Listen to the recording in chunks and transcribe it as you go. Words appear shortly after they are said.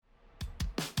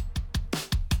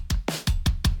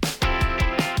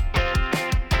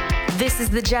This is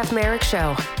the Jeff Merrick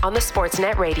Show on the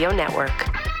Sportsnet Radio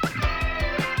Network.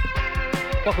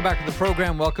 Welcome back to the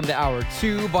program. Welcome to Hour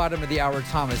 2. Bottom of the hour,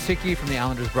 Thomas Hickey from the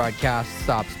Islanders broadcast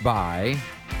stops by.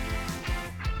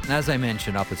 And as I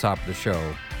mentioned off the top of the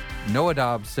show, Noah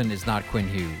Dobson is not Quinn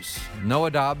Hughes.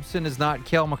 Noah Dobson is not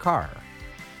Cale Makar.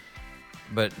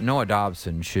 But Noah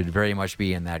Dobson should very much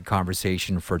be in that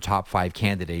conversation for top 5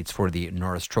 candidates for the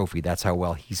Norris Trophy. That's how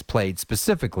well he's played,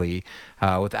 specifically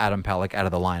with Adam Pelech out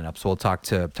of the lineup. So we'll talk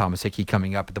to Thomas Hickey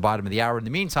coming up at the bottom of the hour. In the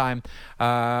meantime,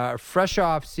 fresh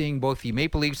off seeing both the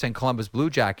Maple Leafs and Columbus Blue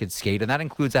Jackets skate, and that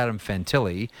includes Adam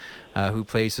Fantilli, who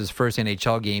plays his first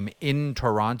NHL game in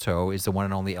Toronto, is the one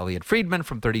and only Elliotte Friedman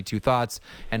from 32 Thoughts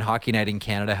and Hockey Night in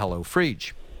Canada. Hello,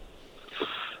 Friedge.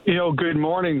 Good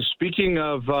morning. Speaking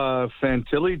of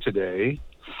Fantilli today,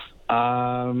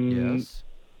 Yes.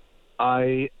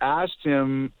 I asked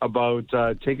him about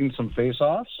taking some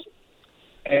face-offs,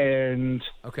 and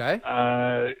Okay.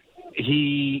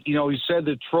 he said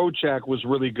that Trocheck was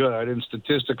really good, and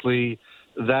statistically,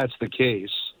 that's the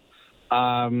case.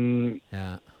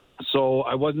 Yeah. So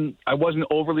I wasn't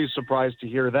overly surprised to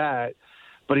hear that,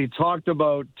 but he talked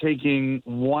about taking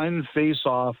one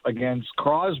face-off against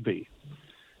Crosby.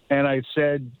 And I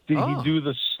said, did he do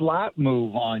the slap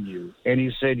move on you? And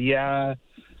he said, yeah,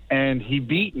 and he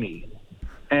beat me.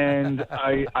 And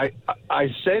I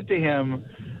said to him,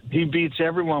 he beats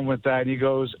everyone with that. And he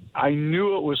goes, I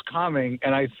knew it was coming,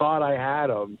 and I thought I had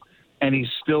him, and he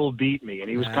still beat me. And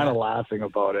he was kind of laughing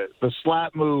about it. The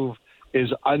slap move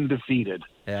is undefeated.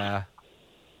 Yeah.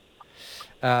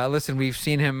 Listen, we've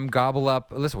seen him gobble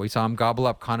up. We saw him gobble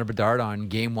up Connor Bedard on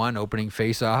Game 1, opening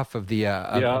face-off of the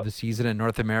of the season in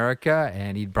North America,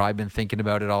 and he'd probably been thinking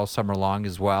about it all summer long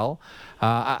as well.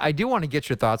 I do want to get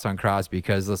your thoughts on Crosby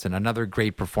because, listen, another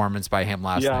great performance by him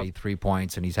last night, 3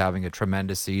 points, and he's having a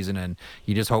tremendous season, and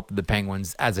you just hope that the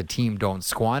Penguins, as a team, don't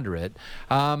squander it.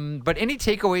 But any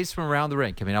takeaways from around the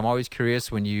rink? I mean, I'm always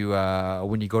curious when you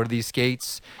go to these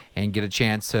skates and get a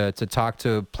chance to talk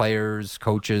to players,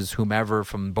 coaches, whomever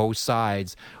from both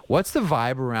sides. What's the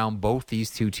vibe around both these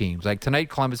two teams? Like tonight,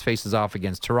 Columbus faces off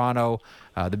against Toronto.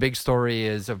 The big story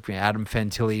is Adam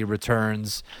Fantilli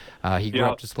returns. He grew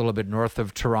up just a little bit north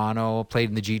of Toronto, played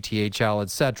in the GTHL,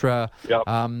 etc.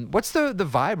 What's the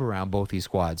vibe around both these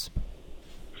squads?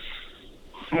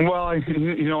 Well,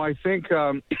 I think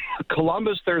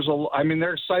Columbus, they're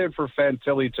excited for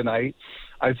Fantilli tonight.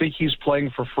 I think he's playing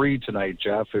for free tonight,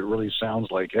 Jeff. It really sounds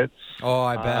like it. Oh,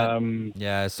 I bet.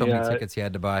 Many tickets he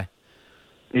had to buy.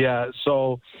 Yeah,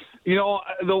 so,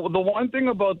 the one thing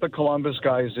about the Columbus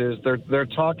guys is they're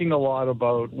talking a lot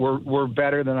about we're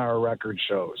better than our record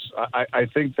shows. I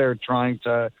think they're trying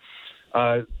to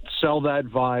sell that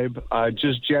vibe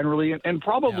just generally and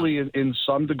probably in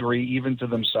some degree even to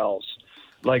themselves.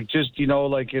 Like just,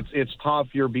 it's tough,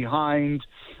 you're behind,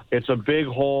 it's a big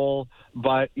hole,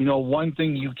 but, one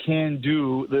thing you can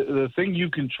do, the thing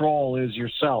you control is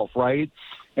yourself, right?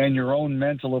 And your own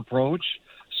mental approach.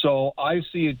 So I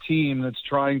see a team that's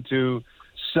trying to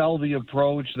sell the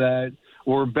approach that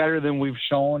we're better than we've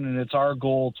shown, and it's our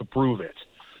goal to prove it.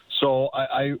 So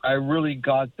I really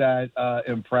got that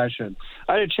impression.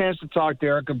 I had a chance to talk to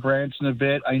Erica Branson a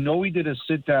bit. I know we did a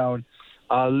sit-down.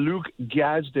 Luke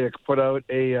Gazdick put out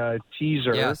a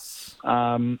teaser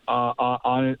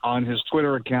on his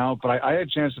Twitter account, but I had a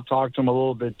chance to talk to him a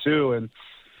little bit too. And,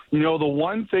 the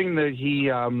one thing that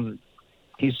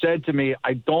he said to me,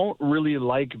 I don't really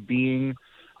like being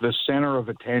the center of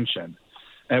attention,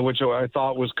 and which I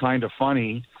thought was kind of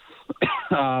funny.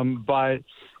 But,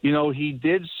 he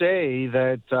did say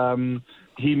that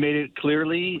he made it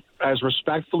clearly, as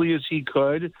respectfully as he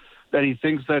could, that he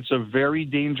thinks that's a very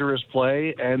dangerous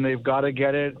play, and they've got to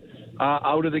get it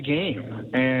out of the game.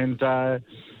 And,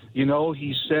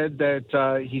 he said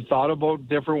that he thought about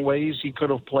different ways he could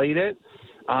have played it.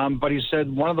 But he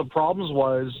said one of the problems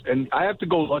was, and I have to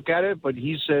go look at it, but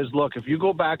he says, look, if you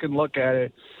go back and look at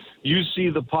it, you see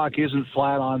the puck isn't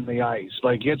flat on the ice.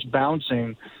 Like, it's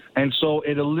bouncing. And so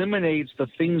it eliminates the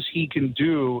things he can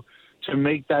do to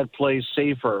make that play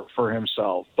safer for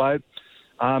himself. But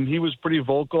he was pretty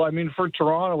vocal. I mean, for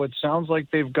Toronto, it sounds like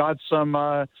they've got some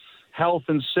health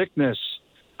and sickness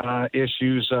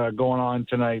issues going on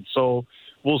tonight. So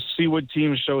we'll see what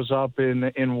team shows up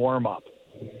in warm-up.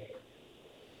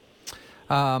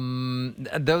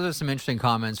 Those are some interesting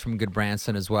comments from Good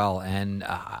Branson as well. And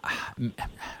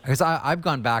because I've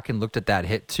gone back and looked at that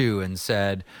hit too and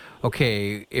said,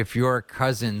 okay, if you're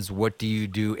Cousins, what do you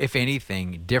do, if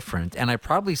anything, different? And I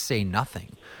probably say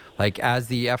nothing. Like as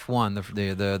the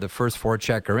F1, the first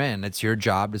forechecker in, it's your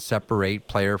job to separate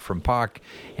player from puck.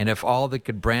 And if all that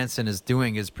Goodbranson is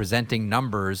doing is presenting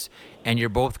numbers, and you're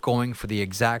both going for the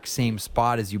exact same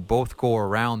spot as you both go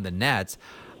around the nets,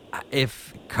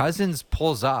 if Cousins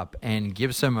pulls up and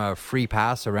gives him a free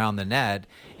pass around the net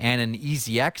and an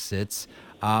easy exits,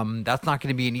 that's not going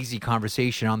to be an easy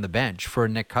conversation on the bench for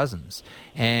Nick Cousins.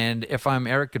 And if I'm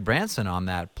Eric Goodbranson on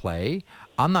that play,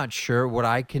 I'm not sure what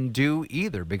I can do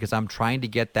either, because I'm trying to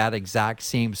get that exact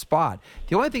same spot.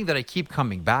 The only thing that I keep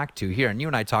coming back to here, and you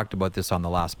and I talked about this on the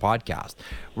last podcast,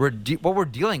 what we're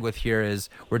dealing with here is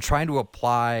we're trying to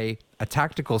apply a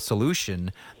tactical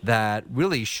solution that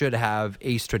really should have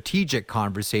a strategic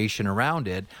conversation around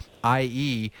it,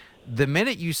 i.e., the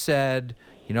minute you said,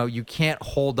 you can't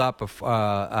hold up an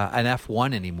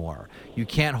F1 anymore. You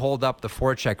can't hold up the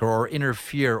forechecker or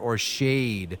interfere or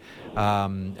shade the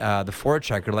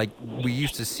forechecker like we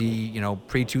used to see,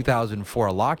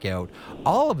 pre-2004 lockout.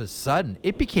 All of a sudden,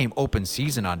 it became open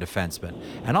season on defensemen.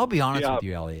 And I'll be honest with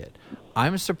you, Elliotte,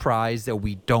 I'm surprised that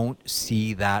we don't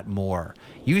see that more.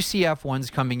 You see F1s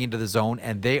coming into the zone,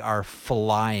 and they are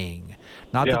flying.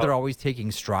 Not that they're always taking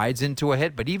strides into a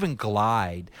hit, but even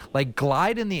glide. Like,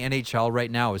 glide in the NHL right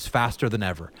now is faster than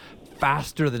ever.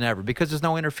 Faster than ever, because there's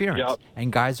no interference. And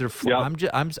guys are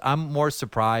I'm more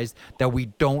surprised that we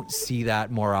don't see that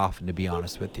more often, to be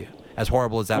honest with you. As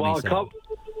horrible as that may sound.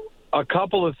 A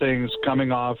couple of things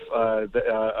coming off of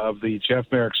the Jeff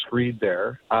Merrick screed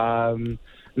there.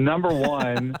 Number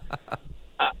one,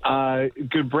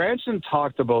 Goodbranson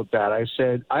talked about that.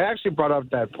 I actually brought up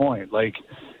that point. Like,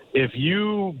 if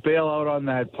you bail out on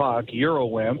that puck, you're a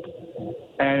wimp.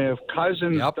 And if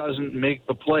Cousins doesn't make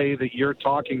the play that you're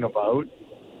talking about,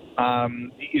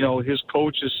 his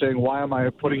coach is saying, why am I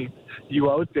putting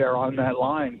you out there on that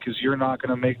line? Because you're not going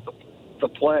to make the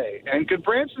play. And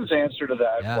Goodbranson's answer to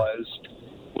that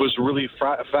was really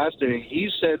fascinating. He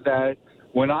said that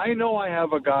when I know I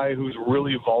have a guy who's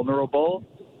really vulnerable,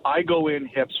 I go in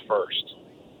hips first.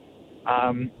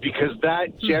 Because that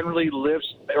generally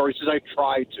lifts, or he says I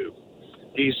try to.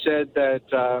 He said that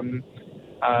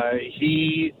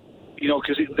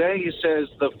because then he says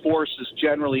the force is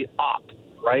generally up,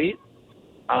 right?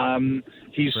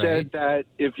 He said that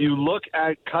if you look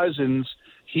at Cousins,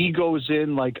 he goes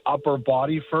in like upper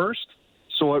body first,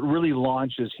 so it really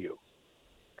launches you.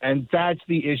 And that's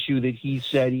the issue that he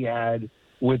said he had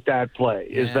with that play,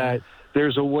 is that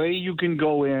there's a way you can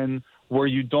go in where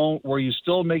you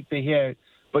still make the hit,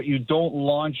 but you don't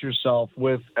launch yourself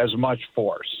with as much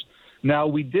force. Now,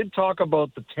 we did talk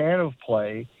about the Tanev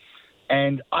play,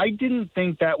 and I didn't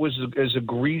think that was as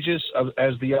egregious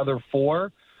as the other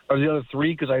four or the other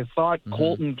three, because I thought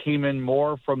Colton came in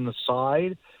more from the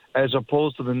side as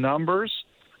opposed to the numbers.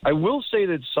 I will say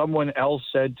that someone else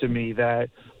said to me that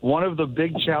one of the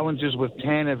big challenges with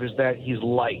Tanev is that he's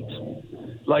light.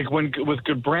 Like with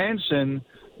Goodbranson,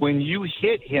 when you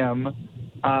hit him,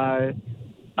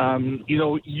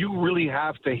 you really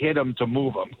have to hit him to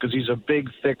move him because he's a big,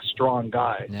 thick, strong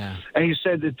guy. Yeah. And he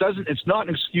said it's not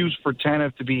an excuse for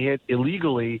Tanev to be hit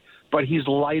illegally, but he's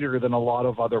lighter than a lot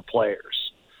of other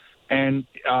players. And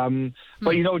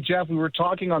but Jeff, we were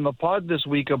talking on the pod this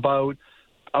week about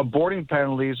boarding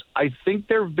penalties. I think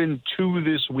there have been two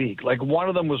this week. Like, one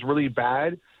of them was really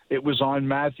bad. It was on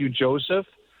Matthew Joseph.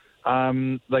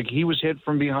 Like, he was hit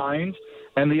from behind.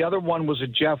 And the other one was a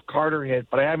Jeff Carter hit,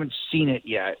 but I haven't seen it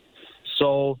yet.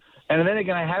 So, and then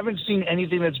again, I haven't seen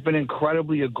anything that's been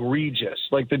incredibly egregious.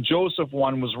 Like, the Joseph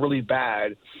one was really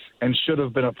bad and should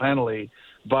have been a penalty.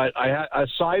 But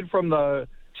aside from the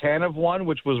Tanev one,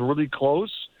 which was really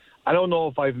close, I don't know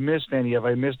if I've missed any. Have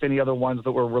I missed any other ones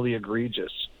that were really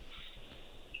egregious?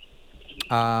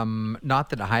 Not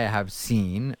that I have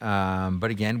seen,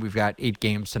 but again, we've got 8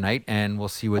 games tonight, and we'll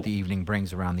see what the evening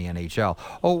brings around the NHL.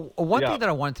 Oh, one thing that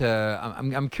I want to,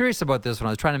 I'm curious about this when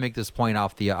I was trying to make this point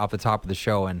off the top of the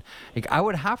show, and I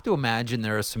would have to imagine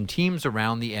there are some teams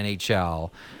around the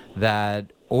NHL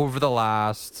that over the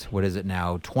last,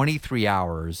 23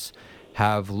 hours,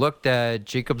 have looked at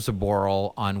Jacob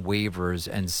Zaboral on waivers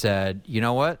and said, you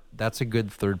know what, that's a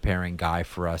good third pairing guy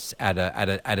for us at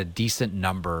a decent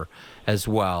number as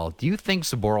well. Do you think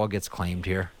Zaboral gets claimed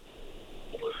here?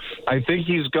 I think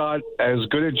he's got as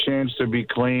good a chance to be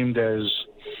claimed as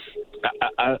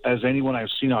anyone I've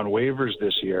seen on waivers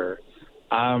this year.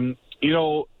 Early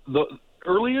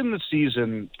in the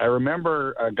season, I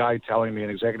remember an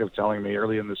executive telling me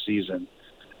early in the season,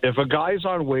 if a guy's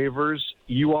on waivers,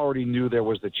 you already knew there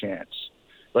was the chance.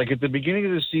 Like, at the beginning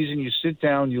of the season, you sit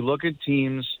down, you look at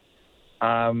teams,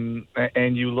 and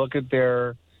you look at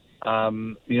their,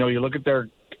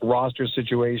 roster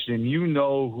situation and you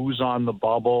know who's on the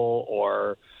bubble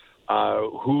or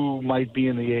who might be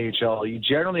in the AHL, you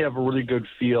generally have a really good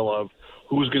feel of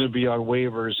who's going to be on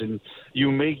waivers, and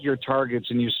you make your targets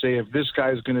and you say, if this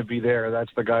guy's going to be there, that's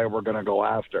the guy we're going to go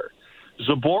after.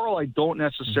 Zaboral, I don't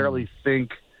necessarily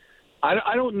think –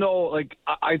 I don't know. Like,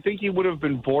 I think he would have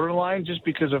been borderline just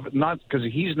because of – not because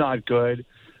he's not good,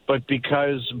 but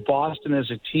because Boston as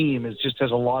a team just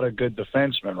has a lot of good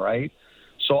defensemen, right?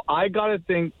 So I got to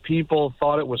think people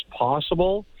thought it was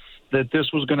possible that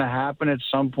this was going to happen at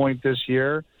some point this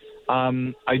year.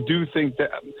 I do think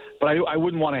that, but I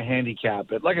wouldn't want to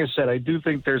handicap it. Like I said, I do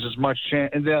think there's as much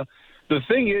chance. And the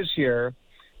thing is here,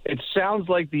 it sounds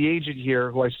like the agent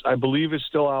here, who I believe is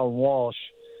still Alan Walsh,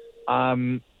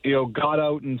 got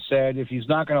out and said if he's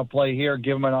not going to play here,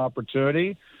 give him an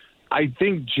opportunity. I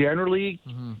think generally,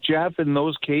 Jeff, in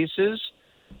those cases,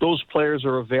 those players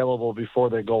are available before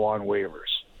they go on waivers.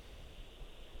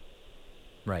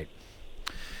 Right.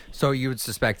 So you would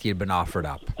suspect he had been offered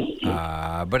up.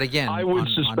 But again, I would on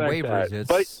suspect waivers,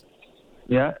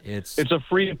 that. It's a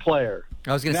free player.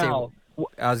 I was going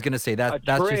to say that's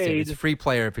trade, just it. It's a free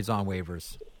player if he's on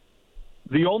waivers.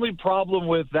 The only problem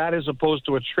with that as opposed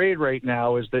to a trade right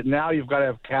now is that now you've got to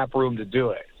have cap room to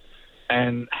do it.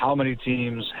 And how many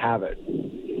teams have it?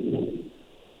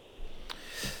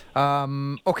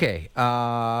 Okay.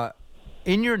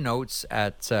 In your notes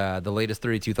at the latest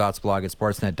 32 Thoughts blog at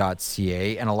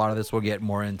sportsnet.ca, and a lot of this we'll get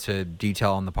more into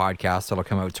detail on the podcast that'll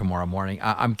come out tomorrow morning.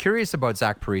 I'm curious about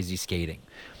Zach Parise skating.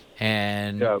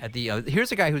 And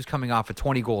here's a guy who's coming off a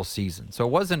 20-goal season. So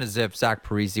it wasn't as if Zach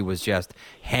Parise was just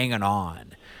hanging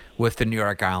on with the New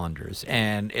York Islanders.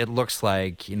 And it looks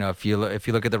like, if you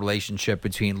look at the relationship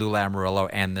between Lou Lamoriello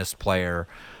and this player,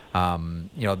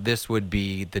 this would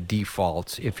be the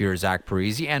default if you're Zach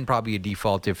Parise, and probably a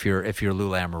default if you're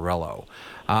Lou Lamoriello.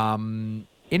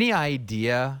 Any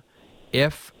idea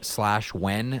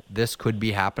if/when this could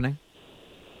be happening?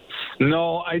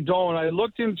 No, I don't. I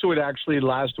looked into it actually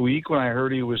last week when I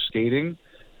heard he was skating,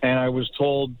 and I was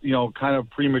told, kind of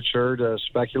premature to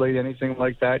speculate anything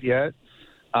like that yet.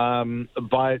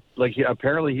 But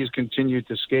apparently he's continued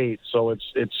to skate, so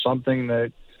it's something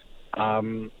that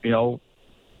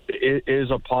it is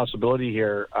a possibility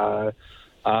here. But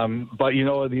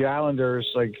the Islanders,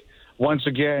 once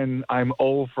again, I'm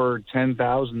 0 for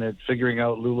 10,000 at figuring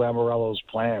out Lou Lamoriello's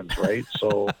plans, right?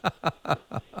 So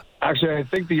actually, I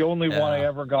think the only one I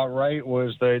ever got right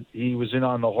was that he was in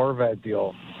on the Horvat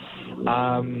deal.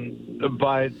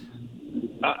 But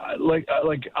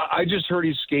I just heard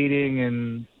he's skating,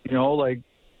 and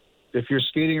if you're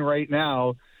skating right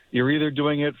now, you're either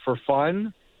doing it for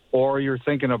fun or you're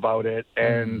thinking about it.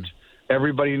 And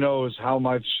everybody knows how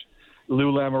much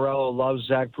Lou Lamoriello loves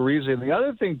Zach Parise. And the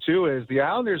other thing too is the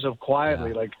Islanders have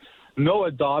quietly,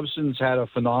 Noah Dobson's had a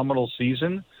phenomenal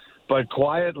season, but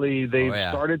quietly they've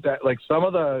started that, some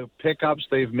of the pickups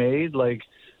they've made,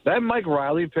 that Mike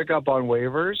Riley pickup on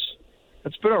waivers,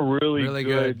 it's been a really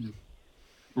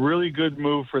good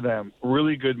move for them.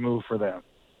 Really good move for them.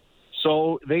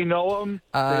 So they know him,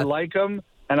 they like him,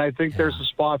 and I think there's a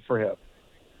spot for him.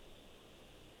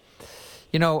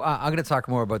 I'm going to talk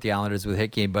more about the Islanders with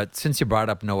Hickey, but since you brought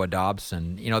up Noah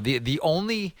Dobson, the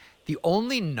only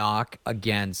knock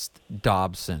against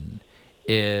Dobson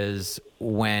is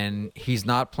when he's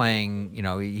not playing.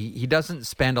 He doesn't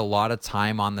spend a lot of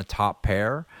time on the top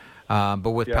pair,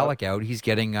 but with Pelech out, he's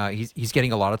getting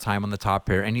a lot of time on the top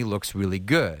pair, and he looks really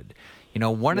good.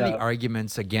 One of the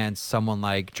arguments against someone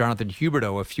like Jonathan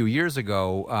Huberdeau a few years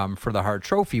ago for the Hart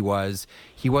Trophy was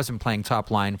he wasn't playing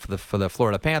top line for the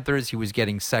Florida Panthers. He was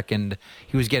getting second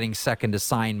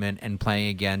assignment and playing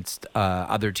against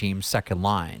other teams' second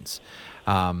lines.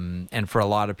 And for a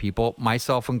lot of people,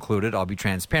 myself included, I'll be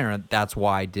transparent. That's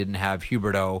why I didn't have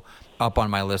Huberdeau up on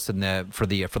my list for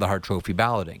the Hart Trophy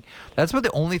balloting. That's about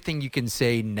the only thing you can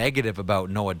say negative about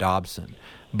Noah Dobson.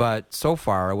 But so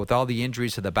far, with all the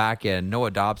injuries to the back end,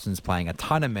 Noah Dobson's playing a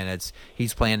ton of minutes.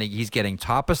 He's getting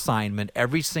top assignment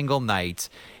every single night.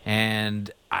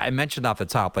 And I mentioned off the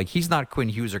top, he's not Quinn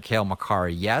Hughes or Cale Makar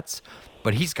yet,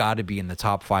 but he's got to be in the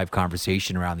top 5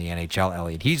 conversation around the NHL,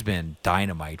 Elliotte. He's been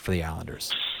dynamite for the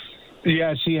Islanders.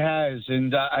 Yes, he has.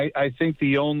 And I think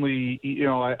the only,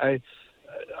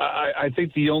 I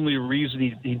think the only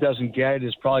reason he doesn't get it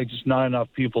is probably just not enough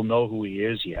people know who he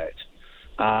is yet.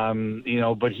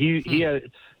 But he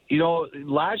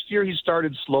last year he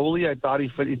started slowly. I thought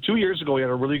 2 years ago he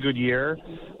had a really good year.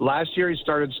 Last year he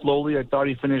started slowly. I thought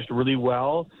he finished really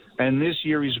well. And this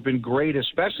year he's been great,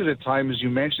 especially at the time, as you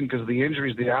mentioned, because of the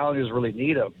injuries. The Islanders really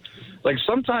need him. Like,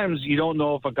 sometimes you don't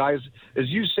know if a guy's, as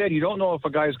you said, you don't know if a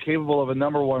guy's capable of a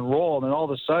number one role. And then all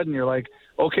of a sudden you're like,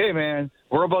 okay, man,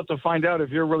 we're about to find out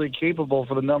if you're really capable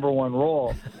for the number one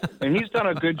role. And he's done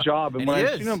a good job. And when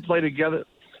I've seen him play together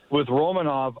with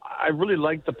Romanov, I really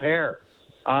like the pair.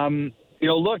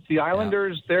 Look, the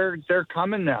Islanders, they're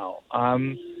coming now.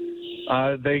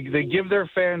 They give their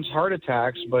fans heart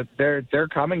attacks, but they're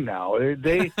coming now.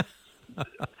 They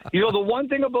the one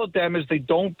thing about them is they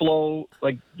don't blow.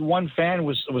 Like, one fan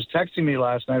was texting me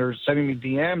last night or sending me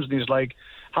DMs, and he's like,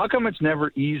 "How come it's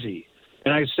never easy?"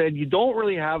 And I said, "You don't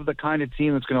really have the kind of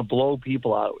team that's going to blow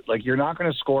people out. Like, you're not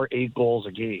going to score 8 goals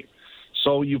a game.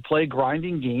 So you play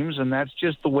grinding games, and that's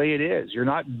just the way it is. You're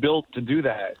not built to do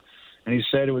that." And he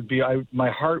said it would be, my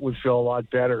heart would feel a lot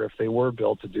better if they were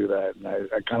built to do that. And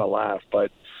I kind of laughed.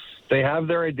 But they have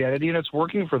their identity, and it's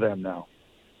working for them now.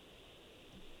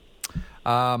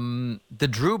 The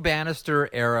Drew Bannister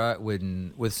era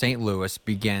with St. Louis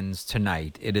begins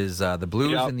tonight. It is the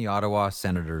Blues and the Ottawa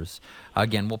Senators.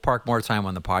 Again, we'll park more time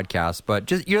on the podcast, but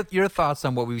just your thoughts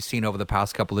on what we've seen over the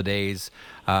past couple of days.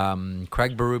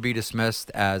 Craig Berube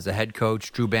dismissed as a head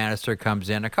coach. Drew Bannister comes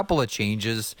in. A couple of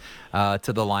changes to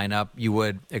the lineup. You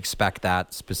would expect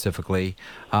that specifically.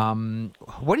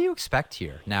 What do you expect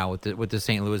here now with the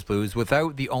St. Louis Blues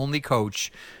without the only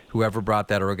coach who ever brought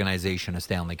that organization a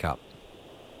Stanley Cup?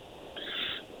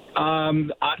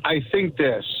 I think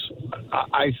this.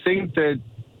 I think that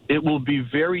it will be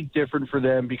very different for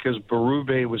them because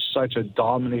Berube was such a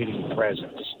dominating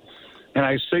presence. And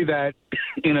I say that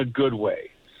in a good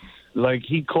way. Like,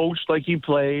 he coached like he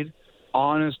played,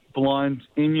 honest, blunt,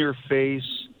 in your face,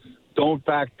 don't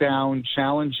back down,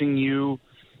 challenging you.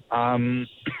 And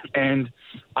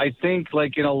I think,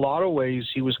 like, in a lot of ways,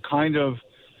 he was kind of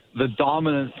the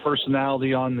dominant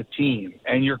personality on the team.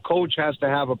 And your coach has to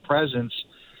have a presence.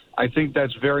 I think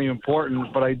that's very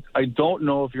important, but I don't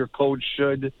know if your coach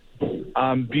should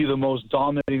be the most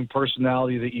dominating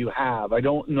personality that you have. I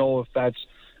don't know if that's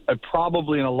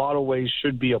probably in a lot of ways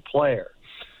should be a player.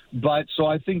 But so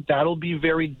I think that'll be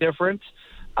very different.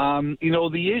 The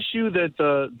issue that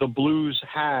the Blues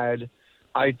had,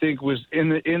 I think, was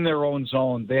in their own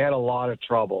zone. They had a lot of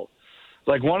trouble.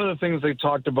 Like, one of the things they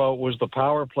talked about was the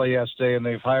power play yesterday, and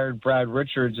they've hired Brad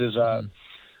Richards as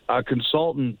a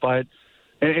consultant, but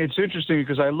it's interesting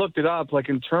because I looked it up, like,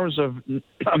 in terms of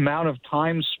amount of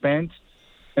time spent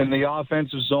in the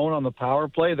offensive zone on the power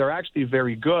play, they're actually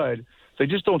very good. They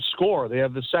just don't score. They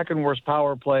have the second worst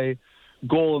power play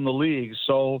goal in the league.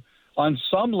 So on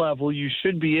some level, you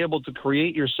should be able to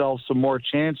create yourself some more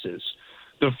chances.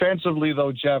 Defensively,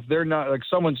 though, Jeff, they're not, like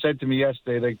someone said to me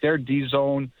yesterday, like, their D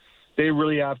zone, they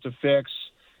really have to fix.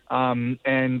 Doug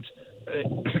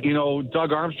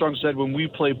Armstrong said when we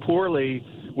play poorly,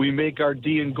 we make our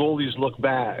D and goalies look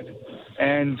bad.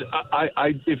 And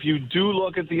if you do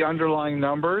look at the underlying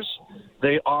numbers,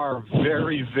 they are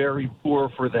very, very poor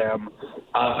for them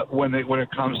when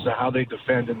it comes to how they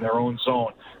defend in their own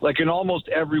zone. Like, in almost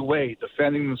every way,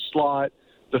 defending the slot,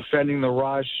 defending the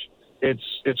rush,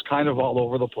 it's kind of all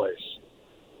over the place.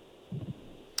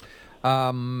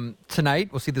 Tonight,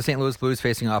 we'll see the St. Louis Blues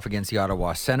facing off against the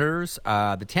Ottawa Senators.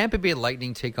 The Tampa Bay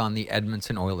Lightning take on the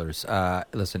Edmonton Oilers.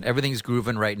 Listen, everything's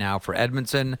grooving right now for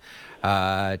Edmonton.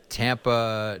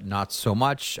 Tampa, not so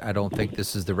much. I don't think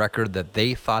this is the record that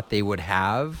they thought they would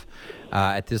have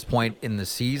at this point in the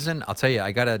season. I'll tell you,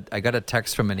 I got a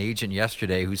text from an agent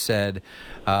yesterday who said,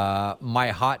 my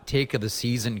hot take of the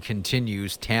season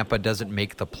continues. Tampa doesn't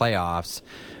make the playoffs.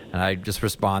 And I just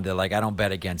responded, like, I don't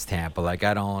bet against Tampa. Like,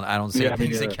 I don't say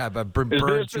things that I've burned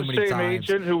too many times.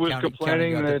 Agent who was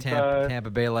complaining that Tampa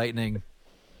Bay Lightning.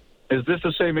 Is this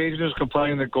the same agent who's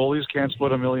complaining that goalies can't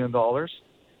split $1 million?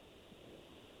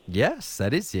 Yes,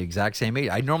 that is the exact same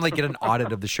agent. I normally get an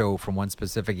audit of the show from one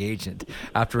specific agent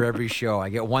after every show. I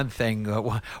get one thing,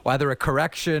 whether a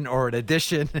correction or an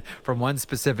addition from one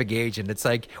specific agent. It's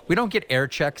like we don't get air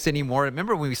checks anymore.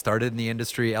 Remember when we started in the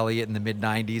industry, Elliotte, in the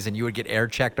mid-'90s, and you would get air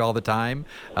checked all the time?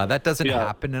 That doesn't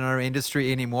happen in our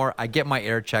industry anymore. I get my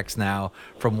air checks now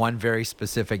from one very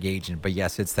specific agent. But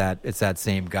yes, it's that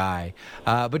same guy.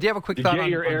 But do you have a quick thought on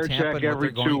Tampa air check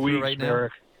every 2 weeks, right now?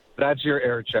 Eric? That's your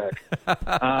air check.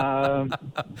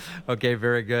 Okay,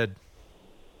 very good.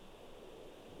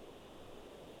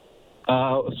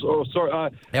 Tampa,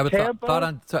 thought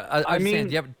on. Do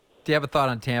you have a thought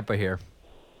on Tampa here?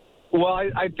 Well,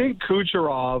 I think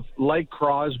Kucherov, like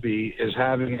Crosby, is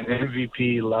having an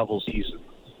MVP level season.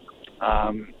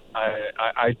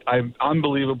 I'm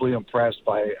unbelievably impressed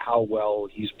by how well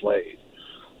he's played.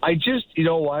 I just, you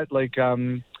know what, like,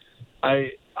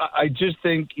 I just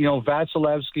think,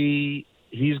 Vasilevsky,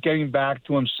 he's getting back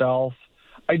to himself.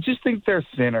 I just think they're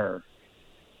thinner,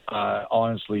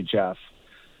 honestly, Jeff.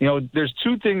 There's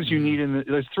two things you need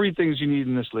there's three things you need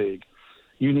in this league.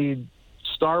 You need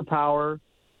star power,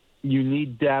 you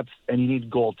need depth, and you need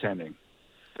goaltending.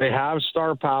 They have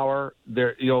star power.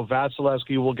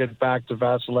 Vasilevsky, will get back to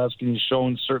Vasilevsky. He's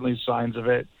shown certainly signs of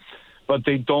it, but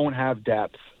they don't have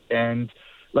depth. And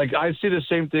like, I see the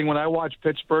same thing when I watched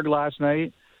Pittsburgh last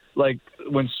night. Like,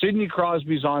 when Sidney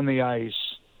Crosby's on the ice,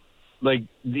 like,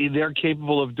 they're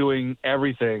capable of doing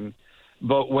everything.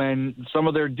 But when some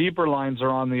of their deeper lines are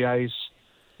on the ice,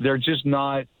 they're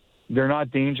not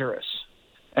dangerous.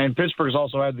 And Pittsburgh's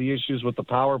also had the issues with the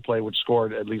power play, which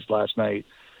scored at least last night.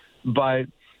 But,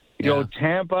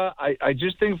 Tampa, I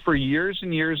just think for years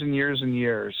and years and years and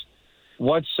years,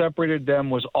 what separated them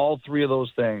was all three of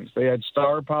those things. They had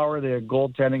star power, they had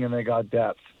goaltending, and they got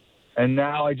depth. And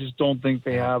now I just don't think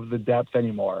they have the depth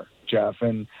anymore, Jeff.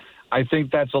 And I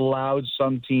think that's allowed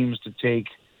some teams to take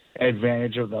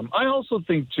advantage of them. I also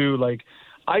think, too, like,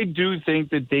 I do think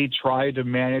that they try to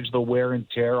manage the wear and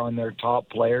tear on their top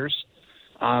players.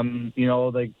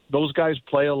 Like, those guys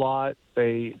play a lot.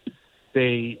 They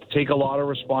take a lot of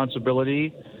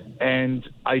responsibility. And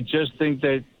I just think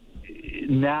that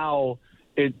now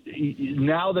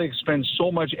they spend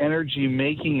so much energy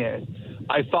making it.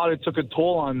 I thought it took a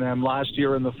toll on them last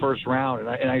year in the first round,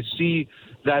 and I see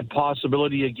that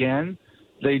possibility again.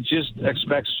 They just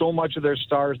expect so much of their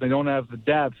stars. They don't have the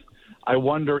depth. I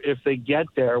wonder if they get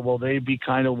there, will they be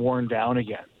kind of worn down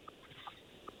again?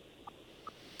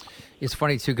 It's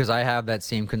funny, too, because I have that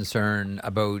same concern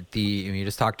about you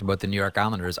just talked about the New York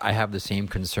Islanders. I have the same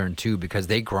concern, too, because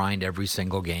they grind every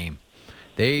single game.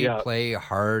 They play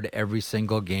hard every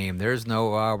single game. There's no,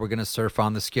 we're going to surf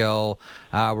on the skill.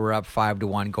 We're up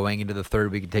 5-1 going into the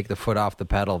third. We can take the foot off the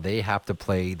pedal. They have to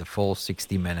play the full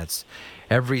 60 minutes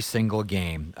every single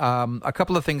game. A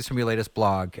couple of things from your latest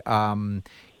blog.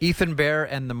 Ethan Bear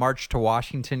and the march to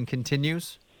Washington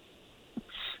continues?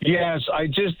 Yes, I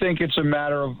just think it's a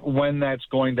matter of when that's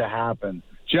going to happen.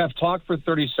 Jeff, talk for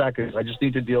 30 seconds. I just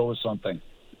need to deal with something.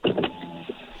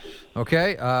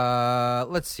 Okay,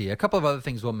 let's see. A couple of other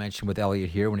things we'll mention with Elliotte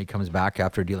here when he comes back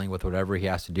after dealing with whatever he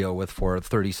has to deal with for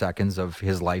 30 seconds of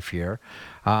his life here.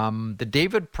 The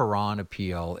David Perron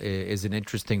appeal is an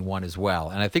interesting one as well.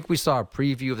 And I think we saw a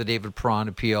preview of the David Perron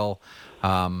appeal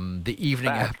the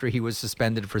evening after he was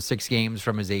suspended for 6 games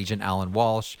from his agent, Alan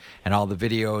Walsh, and all the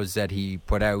videos that he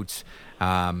put out.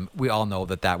 We all know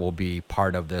that will be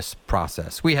part of this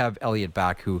process. We have Elliotte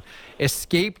back, who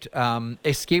escaped the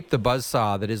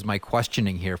buzzsaw that is my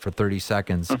questioning here for 30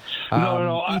 seconds.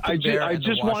 I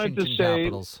just wanted to say,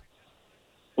 Capitals.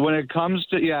 When it comes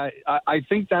to, I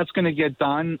think that's going to get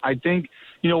done. I think,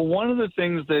 one of the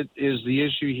things that is the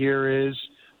issue here is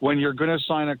when you're going to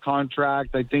sign a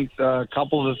contract, I think a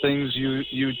couple of the things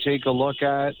you take a look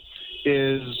at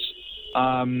is,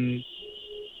 I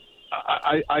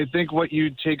think what you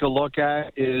take a look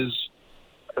at is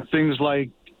things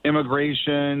like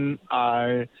immigration,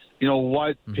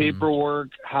 what paperwork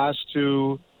has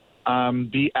to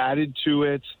be added to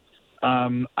it.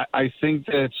 I think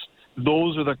that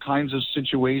those are the kinds of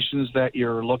situations that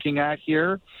you're looking at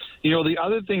here. The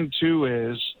other thing, too,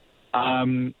 is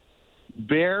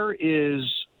Bear is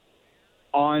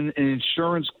on an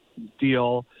insurance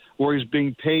deal where he's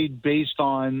being paid based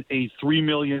on a $3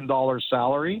 million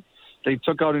salary. They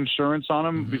took out insurance on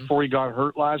him before he got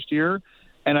hurt last year.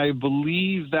 And I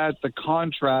believe that the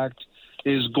contract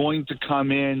is going to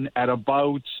come in at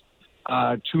about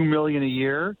 $2 million a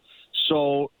year.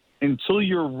 So until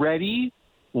you're ready,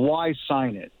 why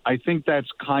sign it? I think that's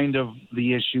kind of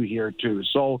the issue here, too.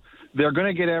 So they're going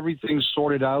to get everything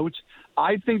sorted out.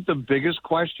 I think the biggest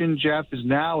question, Jeff, is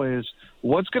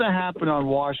what's going to happen on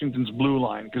Washington's blue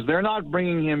line? Because they're not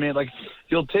bringing him in. Like,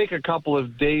 he'll take a couple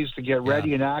of days to get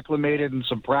ready and acclimated and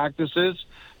some practices,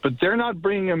 but they're not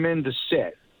bringing him in to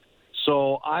sit.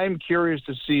 So I'm curious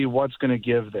to see what's going to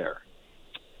give there.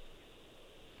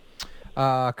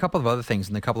 A couple of other things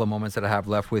in the couple of moments that I have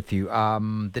left with you.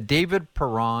 The David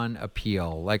Perron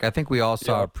appeal. Like, I think we all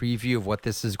saw a preview of what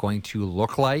this is going to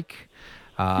look like.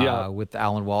 With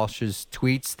Alan Walsh's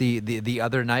tweets the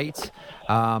other night.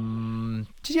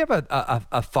 Did you have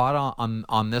a thought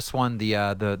on this one,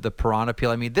 the Perron appeal?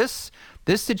 I mean, this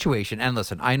situation, and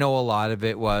listen, I know a lot of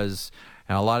it was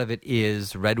And a lot of it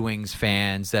is Red Wings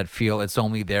fans that feel it's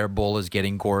only their bull is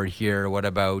getting gored here. What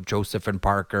about Joseph and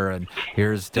Parker? And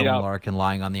here's Dylan Larkin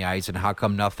lying on the ice. And how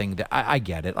come nothing? I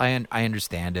get it. I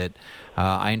understand it.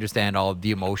 I understand all of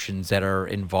the emotions that are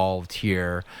involved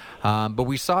here. But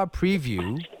we saw a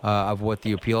preview of what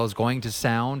the appeal is going to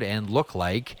sound and look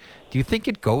like. Do you think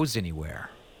it goes anywhere?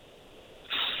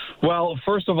 Well,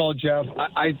 first of all, Jeff,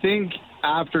 I think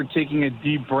after taking a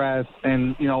deep breath,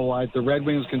 and you know what, the Red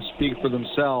Wings can speak for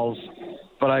themselves,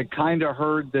 but I kind of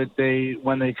heard that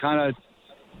when they kind of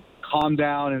calmed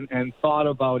down and thought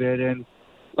about it, and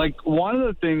like one of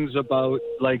the things about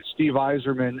like Steve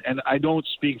Yzerman, and I don't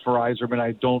speak for Yzerman,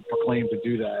 I don't proclaim to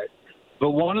do that, but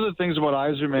one of the things about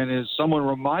Yzerman is someone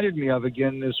reminded me of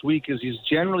again this week is he's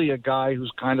generally a guy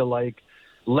who's kind of like,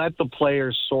 let the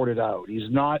players sort it out.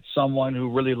 He's not someone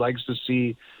who really likes to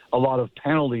see a lot of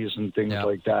penalties and things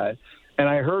like that. And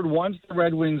I heard once the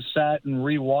Red Wings sat and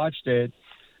rewatched it,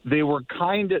 they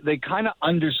kind of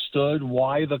understood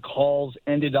why the calls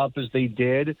ended up as they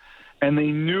did, and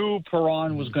they knew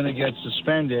Perron was going to get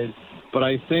suspended. But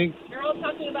I think they're all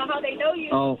talking about how they know you.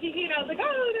 Oh. You know, I was like,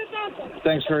 oh, that's awesome.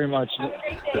 Thanks very much. Have a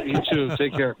great day. You too.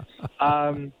 Take care.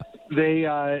 I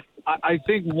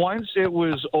think once it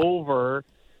was over,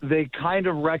 they kind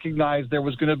of recognized there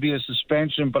was going to be a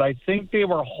suspension, but I think they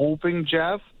were hoping,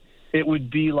 Jeff, it would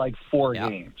be like 4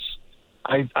 games.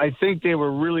 I think they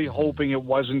were really hoping it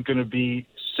wasn't going to be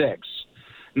 6.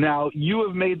 Now, you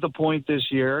have made the point this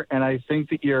year, and I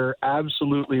think that you're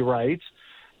absolutely right,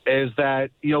 is that,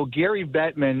 you know, Gary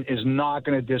Bettman is not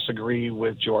going to disagree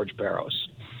with George Barros.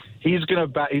 He's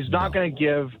not going to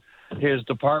give his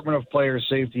Department of Player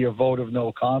Safety a vote of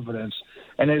no confidence.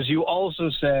 And as you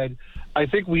also said, I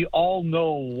think we all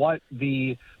know what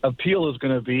the appeal is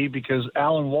going to be because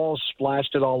Alan Walsh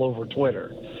splashed it all over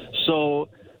Twitter. So,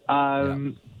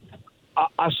 so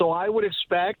I would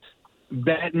expect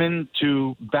Bettman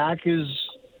to back his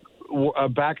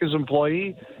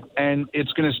employee, and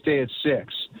it's going to stay at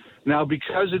 6. Now,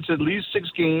 because it's at least 6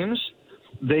 games,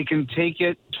 they can take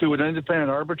it to an independent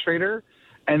arbitrator,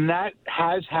 and that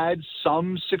has had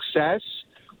some success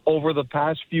over the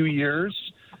past few years.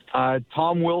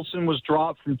 Tom Wilson was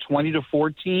dropped from 20 to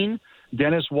 14.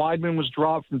 Dennis Weidman was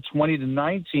dropped from 20 to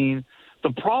 19.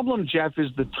 The problem, Jeff,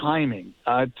 is the timing.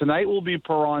 Tonight will be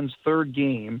Perron's 3rd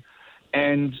game.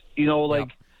 And, you know,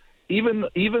 like, even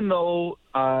though,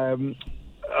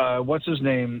 what's his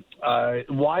name?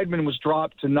 Weidman was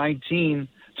dropped to 19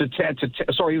 to 10,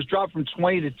 he was dropped from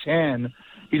 20 to 10.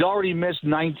 He'd already missed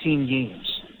 19 games.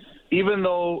 Even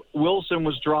though Wilson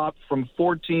was dropped from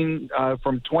 20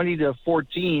 to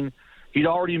 14, he'd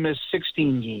already missed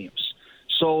 16 games.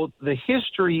 So the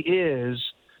history is,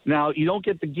 now you don't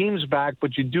get the games back,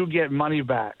 but you do get money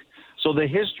back. So the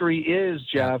history is,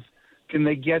 Jeff, can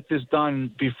they get this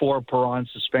done before Perron's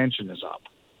suspension is up?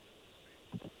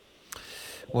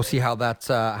 We'll see how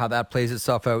that plays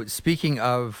itself out. Speaking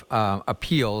of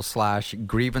appeals /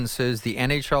 grievances, the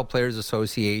NHL Players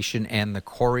Association and the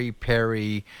Corey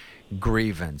Perry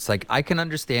grievance. Like, I can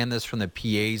understand this from the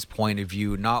PA's point of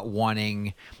view, not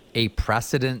wanting a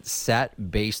precedent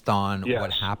set based on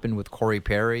what happened with Corey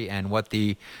Perry and what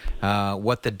the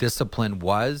discipline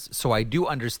was. So I do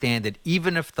understand that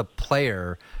even if the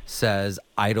player says,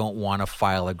 I don't want to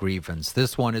file a grievance,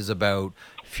 this one is about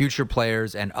future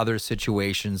players and other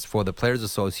situations for the Players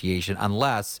Association,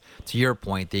 unless, to your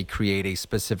point, they create a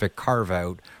specific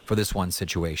carve-out for this one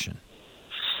situation.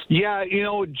 Yeah, you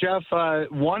know, Jeff,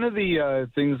 one of the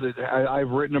things that I've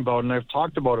written about, and I've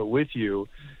talked about it with you,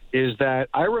 is that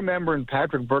I remember in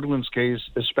Patrick Berglund's case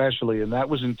especially, and that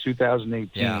was in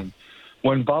 2018,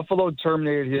 when Buffalo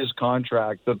terminated his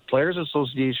contract, the Players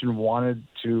Association wanted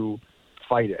to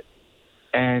fight it.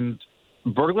 And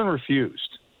Berglund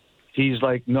refused. He's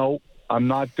like, no, I'm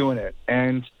not doing it.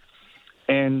 And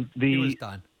he was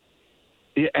done.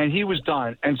 And he was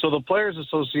done. And so the Players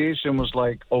Association was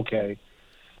like, okay.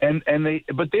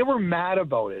 But they were mad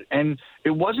about it. And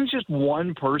it wasn't just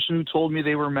one person who told me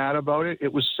they were mad about it.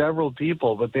 It was several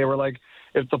people. But they were like,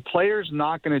 if the player's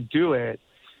not going to do it,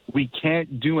 we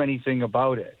can't do anything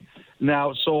about it.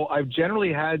 Now, so I've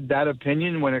generally had that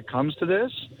opinion when it comes to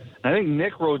this. I think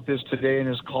Nick wrote this today in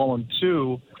his column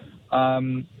too.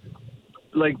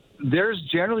 Like, there's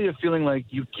generally a feeling like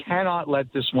you cannot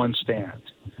let this one stand.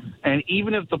 And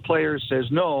even if the player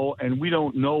says no, and we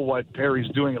don't know what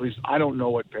Perry's doing, at least I don't know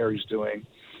what Perry's doing,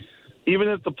 even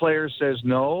if the player says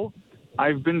no,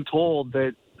 I've been told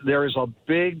that there is a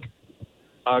big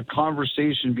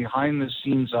conversation behind the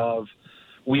scenes of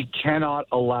we cannot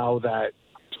allow that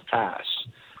to pass.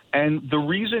 And the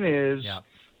reason is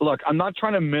look, I'm not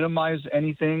trying to minimize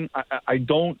anything. I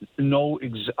don't know.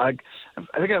 I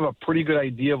think I have a pretty good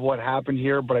idea of what happened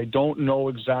here, but I don't know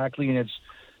exactly, and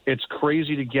it's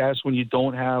crazy to guess when you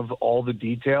don't have all the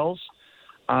details.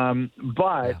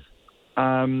 But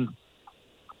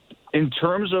in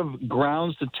terms of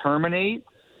grounds to terminate,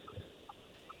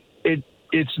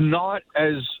 it's not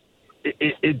as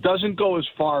it doesn't go as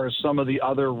far as some of the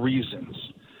other reasons.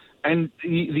 And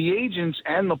the agents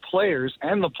and the Players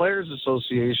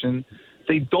Association,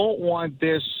 they don't want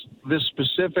this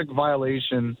specific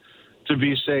violation to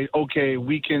be say, okay,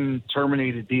 we can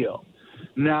terminate a deal.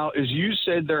 Now, as you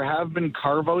said, there have been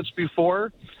carve-outs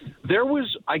before.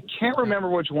 I can't remember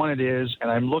which one it is,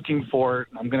 and I'm looking for it.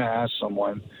 I'm going to ask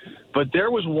someone. But there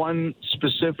was one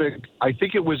specific, I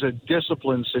think it was a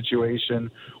discipline situation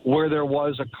where there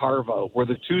was a carve-out, where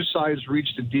the two sides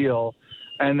reached a deal,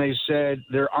 and they said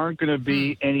there aren't going to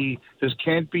be this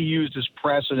can't be used as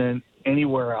precedent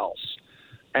anywhere else.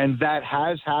 And that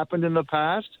has happened in the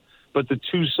past, but the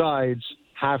two sides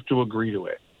have to agree to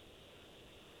it.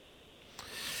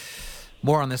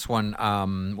 More on this one.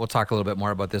 We'll talk a little bit more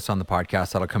about this on the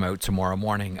podcast. That'll come out tomorrow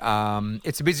morning.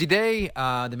 It's a busy day.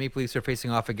 The Maple Leafs are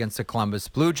facing off against the Columbus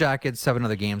Blue Jackets. 7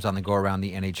 other games on the go around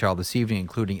the NHL this evening,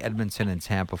 including Edmonton and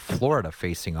Tampa, Florida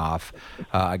facing off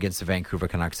against the Vancouver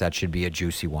Canucks. That should be a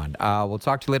juicy one. We'll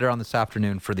talk to you later on this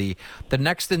afternoon for the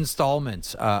next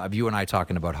installment of you and I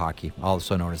talking about hockey,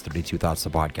 also known as 32 Thoughts,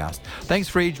 the podcast. Thanks,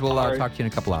 Friedge. We'll talk to you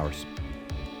in a couple hours.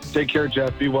 Take care,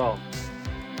 Jeff. Be well.